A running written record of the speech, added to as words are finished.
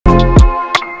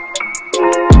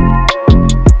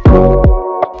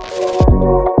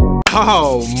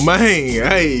Oh man,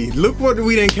 hey, look what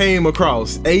we done came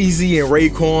across. AZ and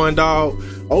Raekwon, dog.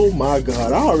 Oh my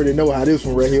God, I already know how this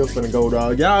one right here is finna go,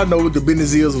 dog. Y'all know what the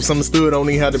business is. With something stood don't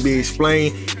even have to be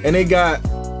explained. And they got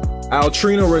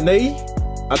Altrina Renee.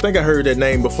 I think I heard that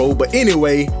name before, but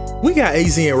anyway, we got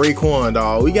AZ and Raekwon,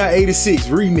 dog. We got 86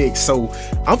 remix, so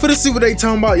I'm finna see what they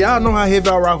talking about. Y'all know how heavy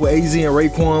I rock with AZ and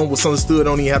Raekwon. What's understood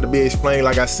don't even have to be explained,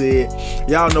 like I said.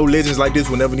 Y'all know legends like this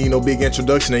will never need no big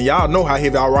introduction, and y'all know how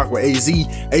heavy I rock with AZ.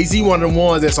 AZ one of the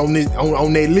ones that's on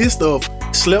that list of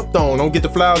slept on. Don't get the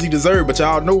flowers he deserve, but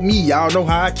y'all know me. Y'all know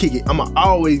how I kick it. I'ma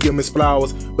always give him his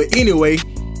flowers. But anyway,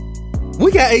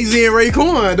 we got AZ and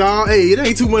Raekwon, dog. Hey, it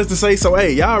ain't too much to say, so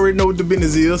hey, y'all already know what the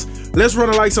business is. Let's run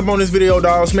a like up on this video,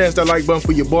 dog. Smash that like button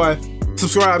for your boy.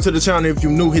 Subscribe to the channel if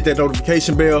you're new. Hit that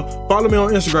notification bell. Follow me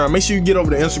on Instagram. Make sure you get over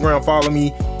to Instagram. Follow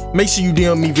me. Make sure you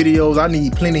DM me videos. I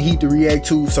need plenty of heat to react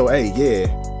to. So hey, yeah.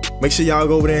 Make sure y'all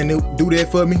go over there and do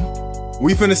that for me.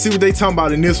 We finna see what they talking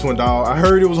about in this one, dog. I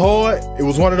heard it was hard. It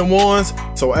was one of them ones.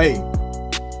 So hey,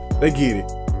 they get it.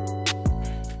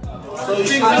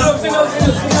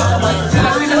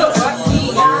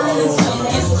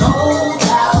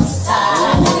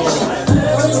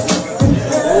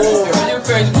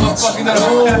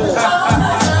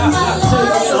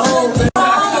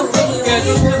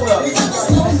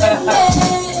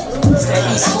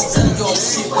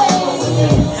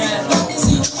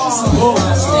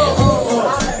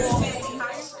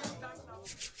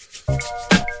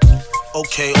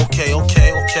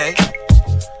 Okay.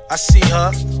 I see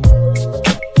her.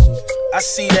 I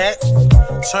see that.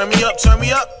 Turn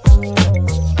me up.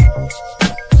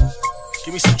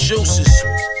 Give me some juices.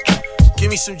 Give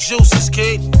me some juices,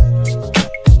 kid.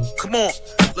 Come on,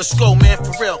 let's go, man,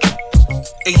 for real.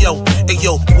 Ayo,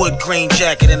 wood grain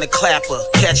jacket and a clapper.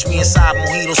 Catch me inside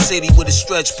Mojito City with a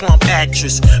stretch plump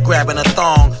actress. Grabbing a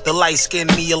thong, the light skin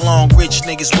me along. Rich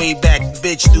niggas way back,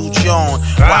 bitch, dude, John.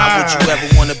 Why would you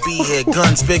ever wanna be here?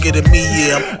 Guns bigger than me,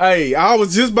 yeah. Hey, I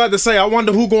was just about to say, I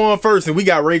wonder who going first, and we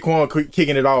got Raekwon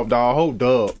kicking it off, dog. Hold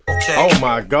up. Okay. Oh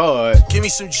my God. Give me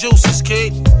some juices,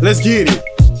 kid. Let's get it.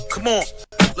 Come on,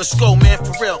 let's go, man,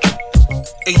 for real.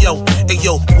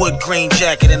 Ayo, wood grain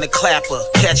jacket and a clapper.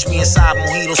 Catch me inside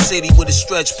Mojito City with a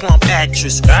stretch plump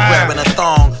actress. Grabbing a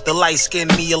thong, the light skin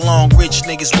me along. Rich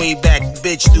niggas way back,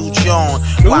 bitch, dude, John.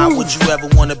 Why would you ever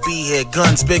wanna be here?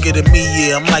 Guns bigger than me,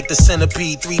 yeah. I'm like the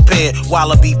centipede, 3-pair.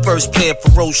 Wallaby, first pair,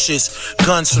 ferocious.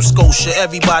 Guns from Scotia,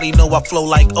 everybody know I flow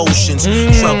like oceans.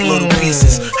 Truck little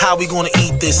pieces, how we gonna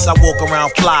eat this? I walk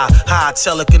around fly, high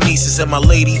telekinesis. And my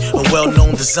lady, a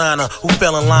well-known designer who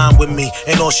fell in line with me.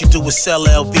 And all she do is sell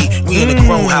LV. We in the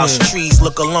grow house, trees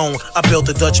look alone. I built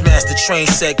a Dutch master train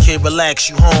set, kid, relax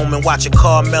you home and watch a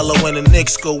car mellow and the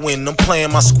Knicks go in. I'm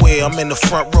playing my square, I'm in the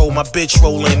front row, my bitch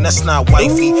rolling. That's not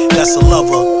wifey, that's a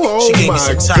lover. She gave me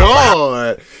some time.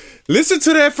 God. Listen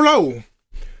to that flow.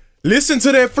 Listen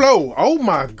to that flow. Oh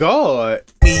my God.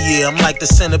 Yeah, I'm like the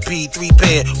centipede,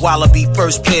 3-pair. Wallaby,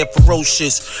 first pair,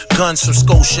 ferocious. Guns from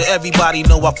Scotia, everybody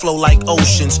know I flow like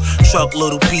oceans. Truck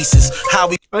little pieces, how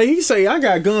we... Hey, he say, I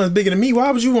got guns bigger than me. Why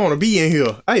would you want to be in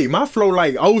here? Hey, my flow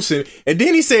like ocean. And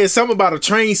then he said something about a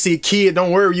train seat, kid.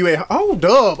 Don't worry, you at... Hold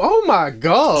up. Oh my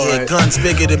God. Yeah, guns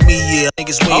bigger than me, yeah.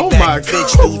 Niggas way back,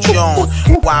 bitch, dude, John.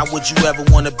 Why would you ever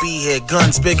want to be here?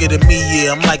 Guns bigger than me,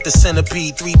 yeah. I'm like the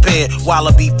centipede, 3-pair.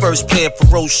 Wallaby, first pair,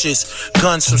 ferocious.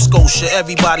 Guns from Scotia,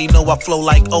 everybody know I flow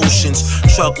like oceans.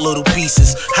 Truck little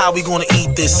pieces, how we gonna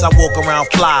eat this? I walk around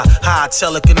fly, high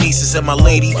telekinesis. And my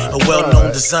lady, a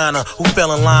well-known designer who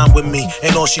fell in line with me.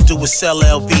 And all she do is sell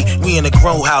LV. We in a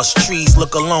grow house, trees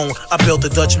look alone. I built a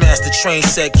Dutch master train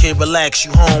set, kid, relax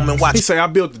you home and watch. He say I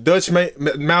built the Dutch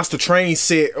master train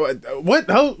set. What?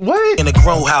 What? In a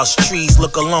grow house, trees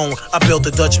look alone. I built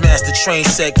a Dutch master train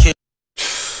set, kid.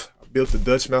 Built the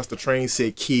Dutch master train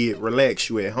set, kid, relax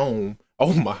you at home.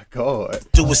 Oh my God.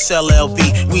 Do a sell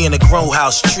LV, we in a grow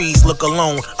house, trees look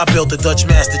alone. I built a Dutch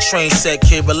master train set,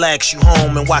 kid, relax you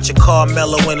home and watch a car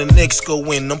mellow and the Knicks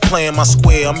go in. I'm playing my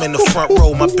square, I'm in the front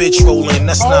row, my bitch rolling.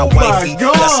 That's not wifey,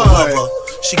 that's a lover.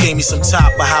 She gave me some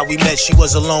top, but how we met, she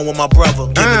was alone with my brother.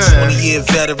 Give a 20-year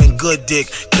veteran, good dick.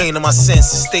 Came to my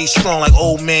senses, stay strong like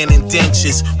old man in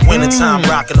dentures. Wintertime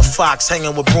rocking the Fox,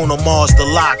 hanging with Bruno Mars, the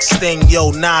Lock. Sting,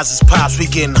 yo, Nas is pops, we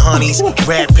getting honeys.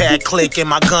 Rat Pack click in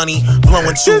my gunny.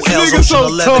 Blowing 2 L's, Ocean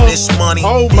 11, this money.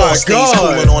 Oh my God.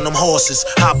 Cooling on them horses.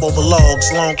 Hop over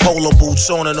logs, long polo boots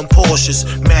on them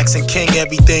Porsches. Max and King,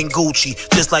 everything Gucci.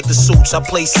 Just like the suits, I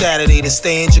play Saturday to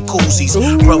stay in jacuzzis.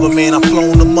 Brother man, I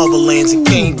flown the motherlands and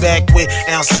came back with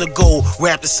ounces of gold.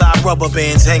 Wrapped inside rubber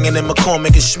bands, hanging in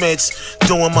McCormick and Schmitz.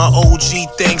 Doing my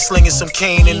OG thing, slinging some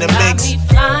cane in the mix.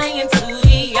 Flying to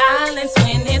the island. islands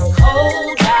when it's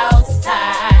cold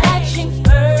outside. Matching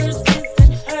furs, his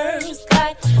and hers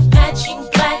got matching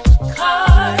black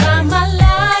cars. Got my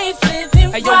life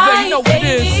living hey, yo, right, you know what it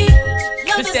is.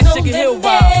 It's that Sugar Hill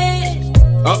vibe.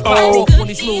 Uh-oh.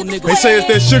 They say it's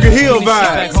that Sugar Hill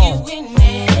vibe.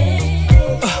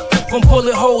 From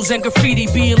bullet holes and graffiti,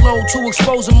 being low to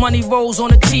exposing money rolls on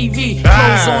the TV.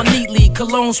 Clothes on neatly,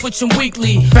 cologne switching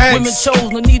weekly. Thanks. Women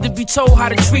chose, no need to be told how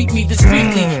to treat me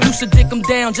discreetly. Used to dick them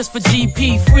down just for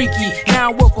GP, freaky.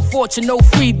 Now I work for fortune, no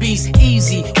freebies,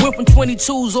 easy. Went from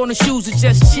 22s on the shoes to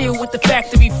just chill with the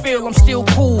factory feel. I'm still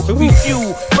cool,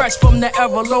 refuel, fresh from the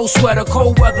ever low sweater.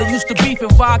 Cold weather, used to beef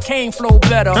and Volcane flow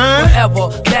better.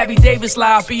 Forever, Larry Davis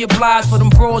live, be obliged for them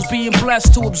bros being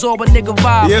blessed to absorb a nigga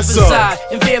vibe. Yes, sir.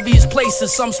 In various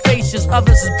places, some spacious,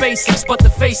 others is basics, but the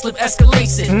facelift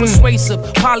escalates it.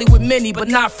 Persuasive, poly with many, but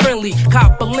not friendly.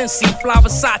 Cop Balenci, fly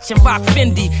Versace, and rock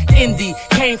Fendi. Indie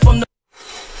came from the.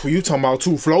 You talking about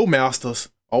two flow masters?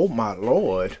 Oh my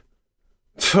lord!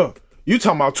 You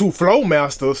talking about two flow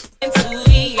masters? This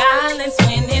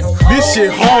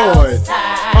shit hard.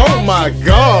 Oh my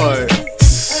god!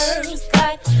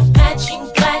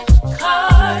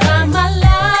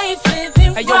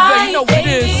 Hey yo, baby, you know what it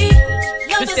is.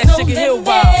 It's that Sugar Hill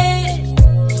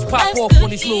vibe. Just pop off on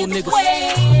these little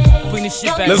niggas. Bring this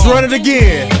shit back. Let's run it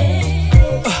again.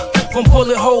 From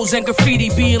bullet holes and graffiti,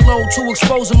 being low to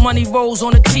exposing money rolls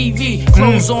on the TV.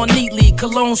 Clothes on neatly,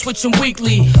 cologne switching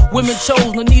weekly. Women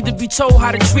chose, no need to be told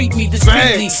how to treat me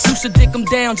discreetly. Used to dick them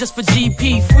down just for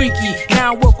GP, freaky.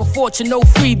 Now I work for fortune, no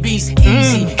freebies,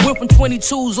 easy. Went from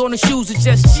 22s on the shoes to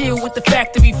just chill with the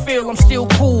factory feel. I'm still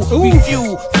cool,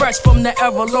 refuel, fresh from the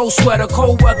ever low sweater.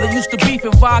 Cold weather, used to beef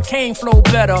and Volcane flow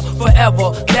better.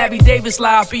 Forever, Larry Davis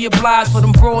live, be obliged for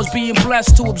them bros being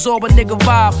blessed to absorb a nigga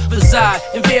vibe. Reside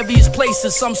in various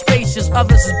places, some spacious,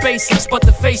 others is basics, but the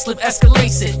facelift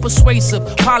escalates it.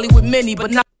 Persuasive, poly with many,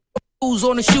 but not who's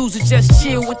on the shoes to just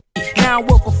chill with me. Now I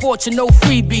work for fortune, no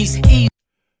freebies.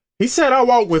 He said I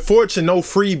walk with fortune, no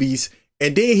freebies,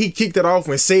 and then he kicked it off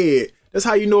and said, that's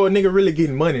how you know a nigga really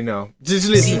getting money now. Just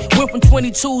listen. Went from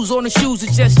 22s on the shoes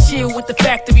to just chill with the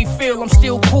factory feel. I'm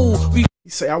still cool. He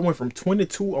say I went from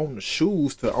 22 on the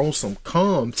shoes to on some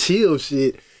calm, chill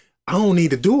shit. I don't need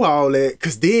to do all that,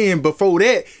 cause then before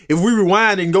that, if we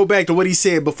rewind and go back to what he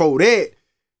said before that,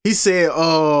 he said,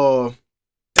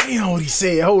 damn what he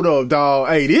said. Hold up, dog.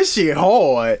 Hey, this shit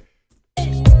hard.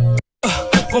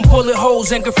 From bullet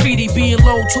holes and graffiti, being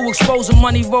low to exposing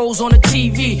money rolls on the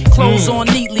TV. Clothes on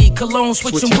neatly, cologne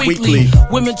switching weekly.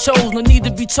 Women chose, no need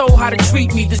to be told how to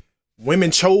treat me. Women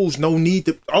chose, no need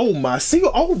to. Oh my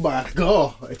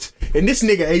god. And this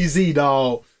nigga AZ,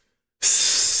 dog.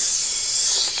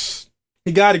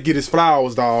 He gotta get his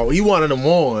flowers, dog. He one of them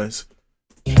ones.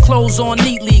 Clothes on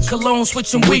neatly, cologne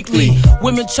switching weekly.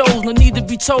 Women chose, no need to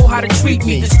be told how to treat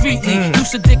me discreetly.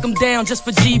 Used to dick them down just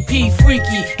for GP,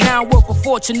 freaky. Now I work for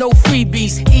fortune, no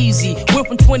freebies, easy. Went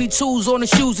from 22s on the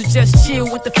shoes to just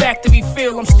chill with the factory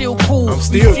feel. I'm still cool,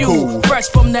 cool. Fresh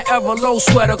from the ever low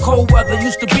sweater. Cold weather,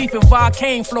 used to beef and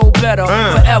Volcane flow better.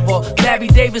 Forever, Larry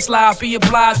Davis live, be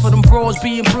obliged for them bros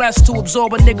being blessed to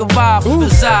absorb a nigga vibe.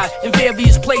 Reside in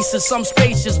various places, some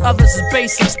spacious, others is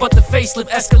basics, but the facelift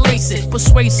escalates it.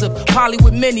 Persuasive, poly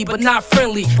with many, but not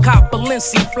friendly. Cop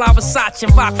Balenci, fly Versace,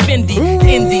 and rock Fendi.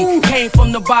 Indie came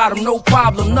from the bottom, no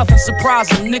problem, nothing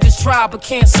surprising. Niggas try but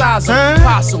can't size them.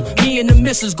 Possum, me and the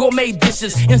missus, gourmet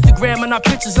dishes. Instagramming our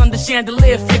pictures under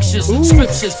chandelier fixtures.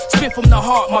 Scriptures, spit from the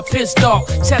heart, my piss dark.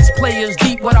 Chess players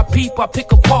deep, what I peep, I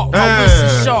pick apart. My wrist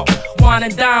is sharp. Wine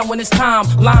and dine when it's time,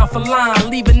 line for line,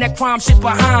 leaving that crime shit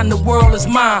behind. The world is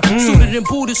mine. Suited and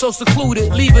booted, so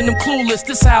secluded, leaving them clueless.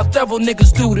 This how thorough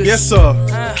niggas do this. Yes, sir.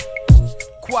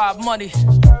 Quiet money,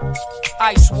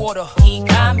 ice water. He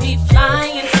got me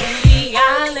flying to the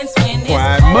islands when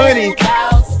Quiet it's cold money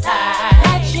outside.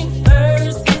 Matching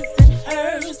furs, his and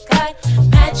hers got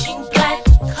matching black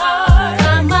cars.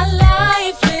 Got my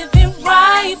life living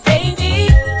right,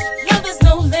 baby. Yo, there's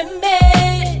no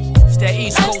limit. It's that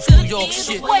East Coast New York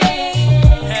shit.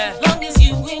 Long as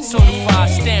you in certified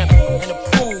stamp and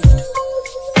approved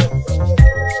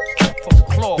from the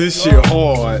claw. This shit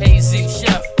hard. AZ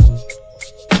Chef.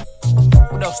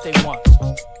 What else they want?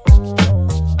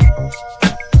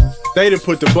 They done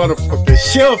put the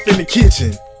shelf in the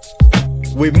kitchen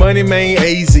with Money Man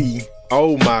AZ.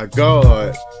 Oh my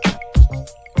god.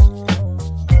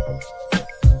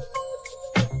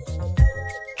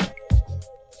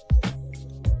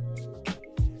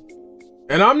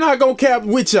 And I'm not gonna cap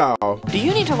with y'all. Do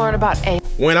you need to learn about A?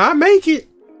 When I make it,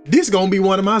 This gonna be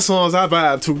one of my songs I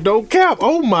vibe to. No cap.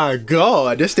 Oh my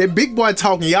god. That's that big boy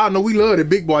talking. Y'all know we love that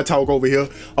big boy talk over here.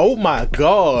 Oh my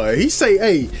god. He say,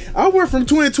 hey, I went from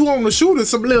 22 on the shooter,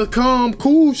 some little calm,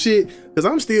 cool shit. Cause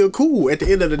I'm still cool. At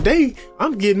the end of the day,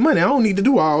 I'm getting money. I don't need to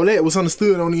do all that. What's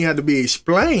understood don't even have to be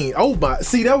explained. Oh my,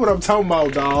 see, that's what I'm talking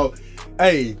about, dog.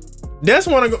 Hey, that's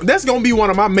gonna be one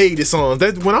of my made it songs.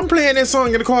 That's when I'm playing that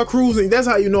song in the car cruising. That's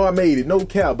how you know I made it. No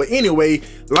cap. But anyway,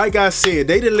 like I said,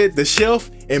 they done let the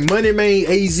Chef and Money Man,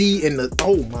 AZ, and the,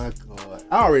 oh my god,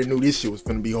 I already knew this shit was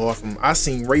gonna be hard. From I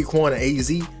seen Raekwon and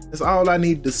AZ. That's all I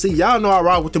needed to see. Y'all know I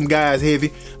rock with them guys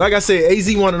heavy. Like I said,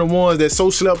 AZ one of the ones that so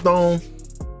slept on.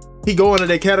 He go into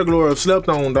that category of slept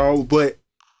on, dog, but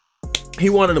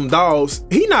he one of them dogs.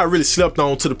 He not really slept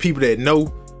on to the people that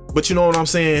know, but you know what I'm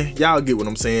saying? Y'all get what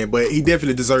I'm saying, but he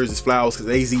definitely deserves his flowers because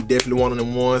AZ definitely one of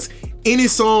them ones. Any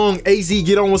song AZ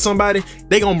get on with somebody,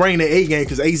 they gonna bring the A game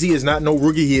because AZ is not no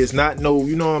rookie. He is not no,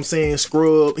 you know what I'm saying,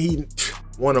 scrub. He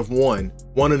one of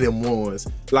them ones.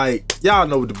 Like, y'all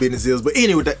know what the business is. But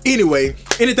anyway,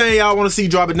 anything y'all want to see,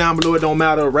 drop it down below. It don't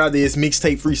matter. Rather it's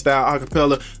mixtape, freestyle,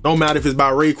 acapella. Don't matter if it's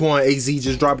by Raekwon, AZ,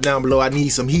 just drop it down below. I need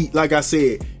some heat. Like I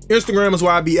said, Instagram is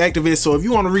where I be active. So if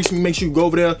you want to reach me, make sure you go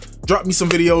over there, drop me some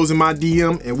videos in my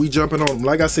DM, and we jumping on them.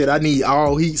 Like I said, I need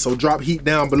all heat, so drop heat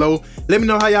down below. Let me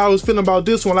know how y'all was feeling about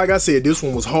this one. Like I said, this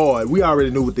one was hard. We already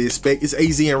knew what to expect. It's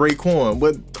AZ and Raekwon,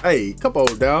 but hey, come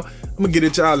on, dog. I'm gonna get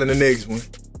at y'all in the next one.